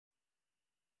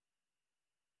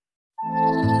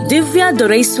Divya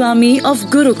Doraiswamy of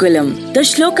Gurukulam. The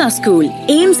Shloka School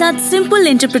aims at simple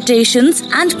interpretations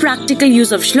and practical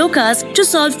use of shlokas to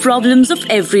solve problems of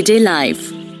everyday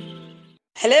life.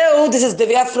 Hello, this is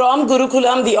Divya from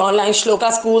Gurukulam, the online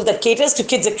shloka school that caters to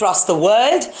kids across the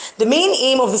world. The main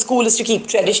aim of the school is to keep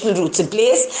traditional roots in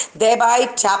place, thereby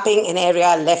tapping an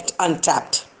area left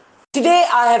untapped. Today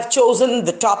I have chosen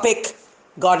the topic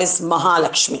Goddess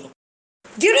Mahalakshmi.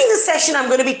 During this session I'm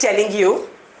going to be telling you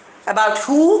about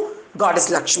who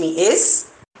Goddess Lakshmi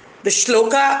is, the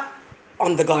shloka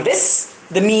on the goddess,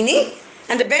 the meaning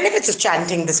and the benefits of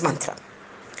chanting this mantra.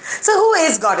 So who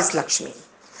is Goddess Lakshmi?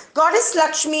 Goddess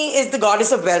Lakshmi is the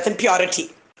goddess of wealth and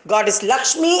purity. Goddess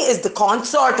Lakshmi is the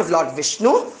consort of Lord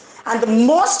Vishnu and the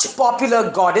most popular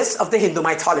goddess of the Hindu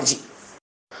mythology.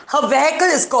 Her vehicle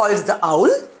is called the owl,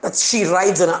 she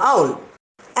rides on an owl.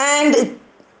 And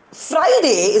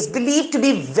Friday is believed to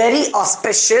be very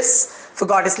auspicious for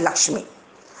Goddess Lakshmi.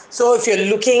 So if you're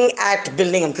looking at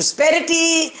building on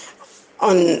prosperity,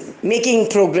 on making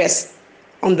progress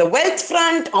on the wealth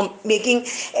front, on making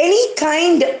any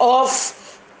kind of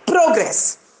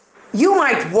progress, you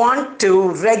might want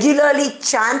to regularly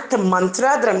chant the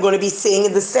mantra that I'm going to be saying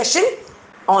in this session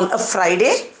on a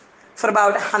Friday for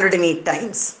about 108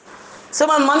 times. So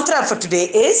my mantra for today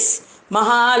is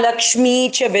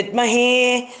Mahalakshmi cha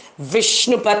vidmahe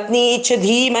Vishnu patni cha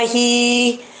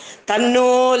dhimahi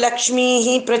Tanno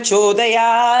Lakshmi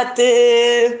prachodayat.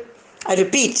 I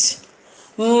repeat,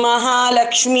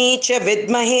 Mahalakshmi cha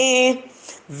vidmahe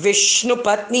Vishnu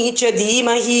patni cha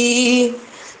dhimahi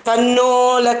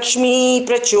Tanno Lakshmi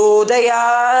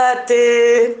prachodayat.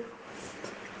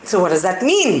 So what does that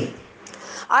mean?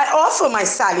 I offer my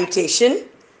salutation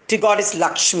to Goddess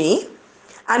Lakshmi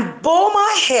and bow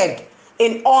my head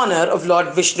in honor of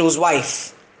Lord Vishnu's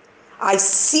wife. I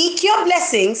seek your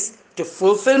blessings to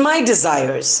fulfill my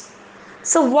desires.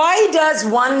 So why does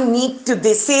one need to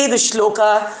say the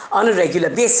shloka on a regular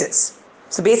basis?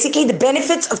 So basically the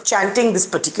benefits of chanting this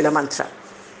particular mantra.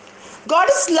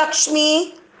 Goddess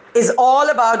Lakshmi is all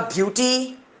about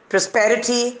beauty,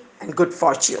 prosperity and good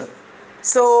fortune.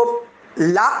 So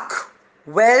luck,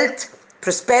 wealth,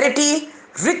 prosperity,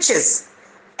 riches,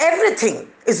 everything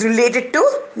is related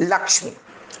to Lakshmi.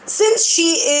 Since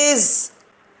she is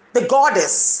the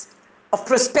goddess of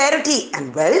prosperity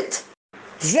and wealth,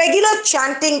 regular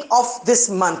chanting of this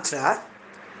mantra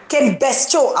can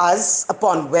bestow us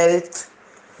upon wealth,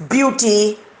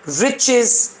 beauty,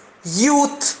 riches,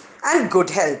 youth and good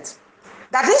health.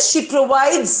 That is, she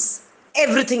provides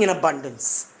everything in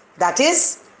abundance. That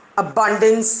is,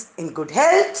 abundance in good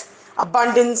health,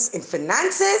 abundance in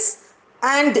finances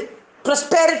and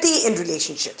prosperity in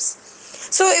relationships.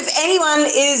 So if anyone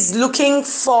is looking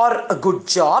for a good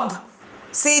job,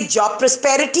 say job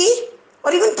prosperity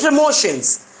or even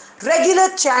promotions, regular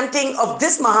chanting of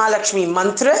this Mahalakshmi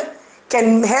mantra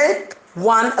can help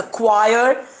one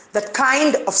acquire that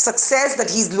kind of success that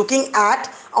he's looking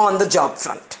at on the job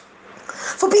front.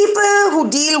 For people who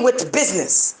deal with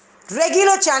business,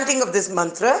 regular chanting of this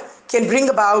mantra can bring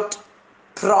about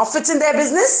profits in their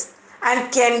business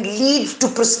and can lead to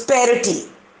prosperity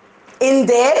in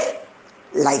their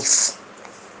life.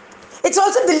 It's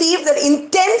also believed that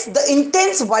the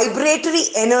intense vibratory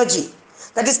energy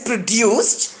that is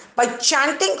produced by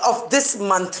chanting of this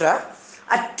mantra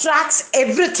attracts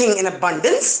everything in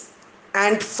abundance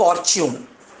and fortune.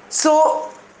 So,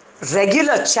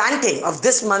 regular chanting of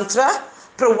this mantra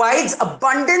provides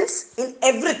abundance in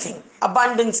everything.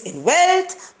 Abundance in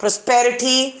wealth,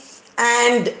 prosperity,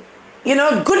 and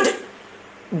good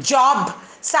job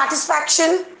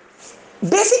satisfaction.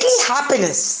 Basically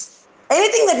happiness.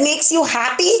 Anything that makes you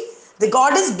happy, the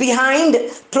goddess behind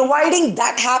providing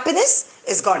that happiness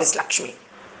is Goddess Lakshmi.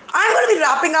 I'm going to be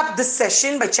wrapping up this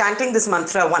session by chanting this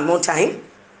mantra one more time.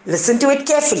 Listen to it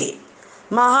carefully.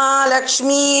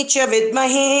 Mahalakshmi cha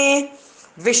vidmahe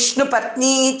Vishnu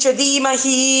patni cha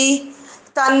dhimahi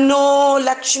Tanno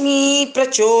Lakshmi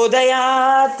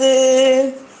prachodayat.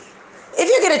 If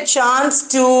you get a chance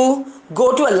to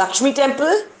go to a Lakshmi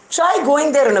temple, try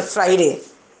going there on a Friday.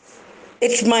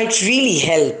 It might really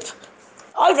help.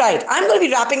 Alright, I'm going to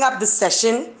be wrapping up this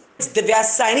session. It's Divya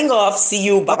signing off. See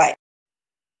you. Bye-bye.